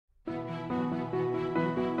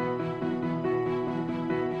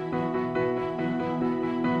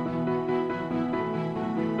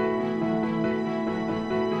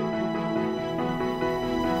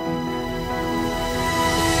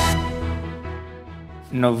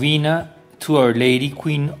Novena to Our Lady,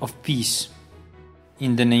 Queen of Peace.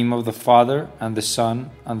 In the name of the Father, and the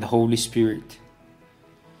Son, and the Holy Spirit.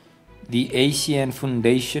 The ACN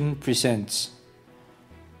Foundation presents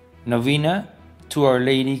Novena to Our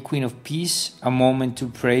Lady, Queen of Peace, a moment to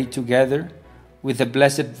pray together with the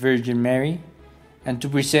Blessed Virgin Mary and to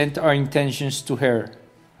present our intentions to her.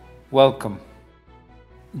 Welcome.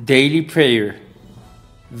 Daily Prayer.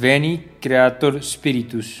 Veni, Creator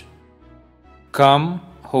Spiritus. Come,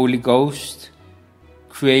 Holy Ghost,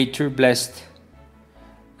 Creator blessed,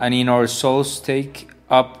 and in our souls take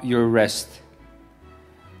up your rest.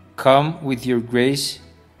 Come with your grace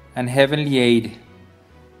and heavenly aid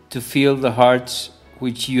to fill the hearts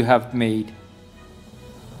which you have made.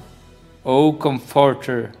 O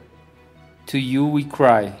Comforter, to you we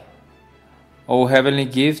cry. O heavenly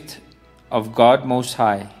gift of God Most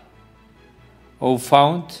High. O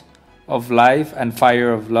fount of life and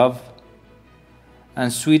fire of love,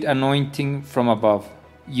 and sweet anointing from above.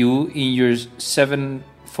 You in your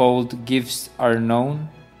sevenfold gifts are known.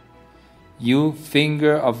 You,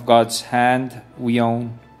 finger of God's hand, we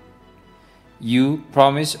own. You,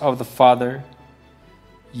 promise of the Father.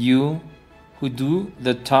 You, who do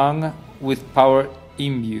the tongue with power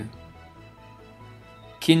imbue.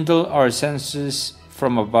 Kindle our senses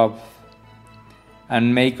from above,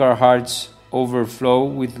 and make our hearts overflow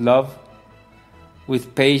with love,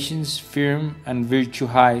 with patience firm and virtue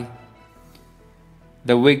high,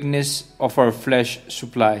 the weakness of our flesh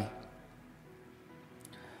supply.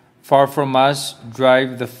 Far from us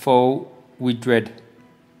drive the foe we dread,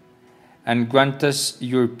 and grant us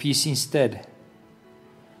your peace instead.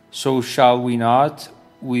 So shall we not,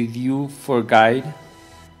 with you for guide,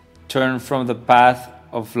 turn from the path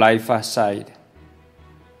of life aside.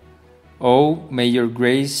 Oh, may your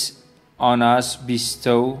grace on us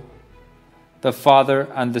bestow, the Father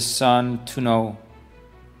and the Son to know,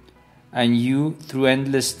 and you through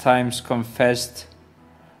endless times confessed,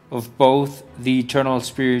 of both the eternal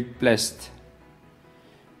Spirit blessed.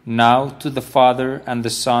 Now to the Father and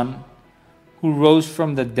the Son, who rose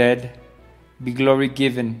from the dead, be glory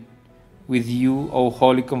given with you, O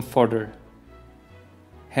Holy Comforter,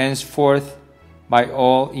 henceforth by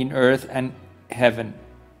all in earth and heaven.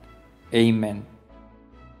 Amen.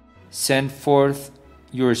 Send forth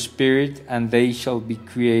your Spirit, and they shall be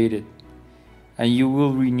created, and you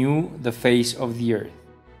will renew the face of the earth.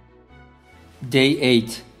 Day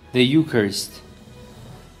 8. The Eucharist.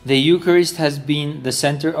 The Eucharist has been the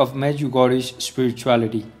center of Medjugorje's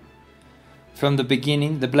spirituality. From the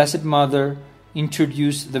beginning, the Blessed Mother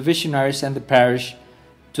introduced the visionaries and the parish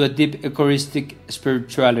to a deep Eucharistic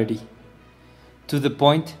spirituality, to the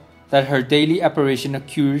point that her daily apparition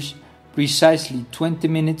occurs precisely 20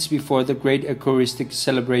 minutes before the great Eucharistic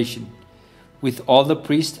celebration, with all the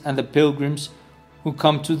priests and the pilgrims who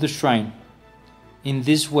come to the shrine. In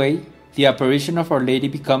this way, the apparition of Our Lady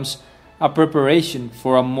becomes a preparation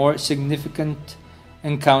for a more significant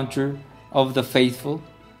encounter of the faithful,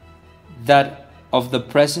 that of the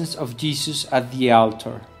presence of Jesus at the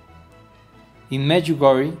altar. In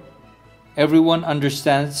Medjugorje, everyone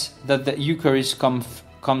understands that the Eucharist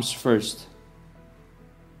comes first.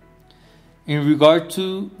 In regard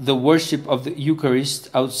to the worship of the Eucharist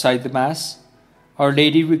outside the Mass, Our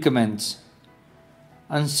Lady recommends: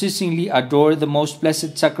 unceasingly adore the most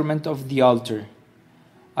blessed sacrament of the altar.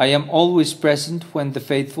 I am always present when the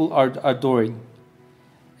faithful are adoring.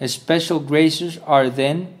 Special graces are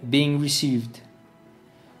then being received.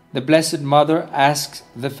 The Blessed Mother asks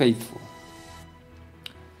the faithful.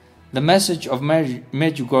 The message of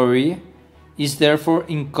Medjugorje is therefore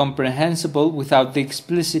incomprehensible without the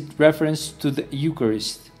explicit reference to the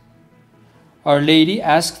Eucharist. Our Lady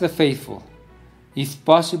asks the faithful, if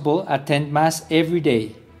possible, attend Mass every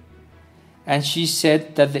day, and she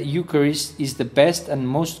said that the Eucharist is the best and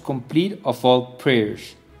most complete of all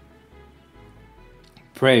prayers.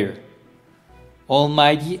 Prayer.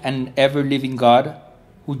 Almighty and ever-living God,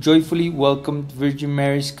 who joyfully welcomed Virgin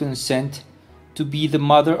Mary's consent to be the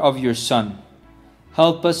mother of your Son,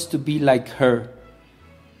 help us to be like her,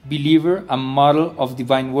 believer and model of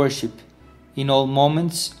divine worship in all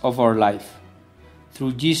moments of our life.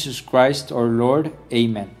 Through Jesus Christ our Lord.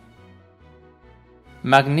 Amen.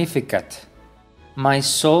 Magnificat. My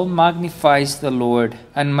soul magnifies the Lord,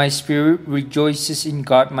 and my spirit rejoices in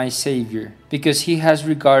God my Saviour, because he has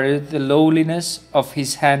regarded the lowliness of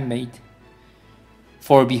his handmaid.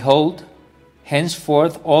 For behold,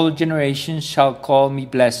 henceforth all generations shall call me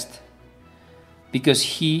blessed,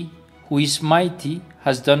 because he who is mighty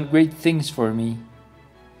has done great things for me,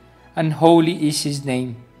 and holy is his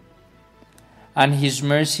name. And his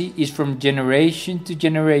mercy is from generation to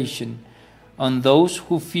generation on those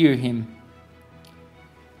who fear him.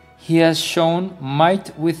 He has shown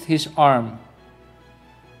might with his arm.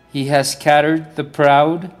 He has scattered the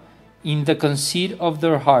proud in the conceit of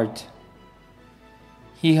their heart.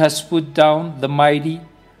 He has put down the mighty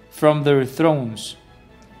from their thrones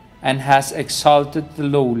and has exalted the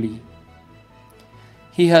lowly.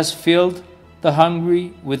 He has filled the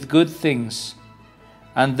hungry with good things,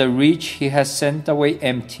 and the rich he has sent away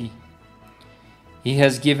empty. He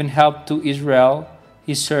has given help to Israel,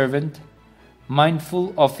 his servant,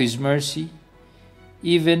 mindful of his mercy,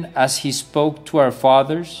 even as he spoke to our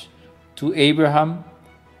fathers, to Abraham,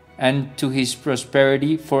 and to his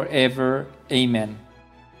prosperity forever. Amen.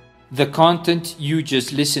 The content you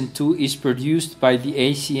just listened to is produced by the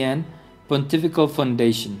ACN Pontifical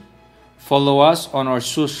Foundation. Follow us on our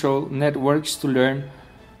social networks to learn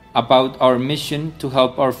about our mission to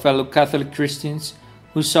help our fellow Catholic Christians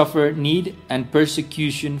who suffer need and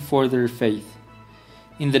persecution for their faith.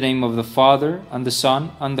 In the name of the Father, and the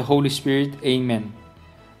Son, and the Holy Spirit. Amen.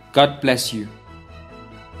 God bless you.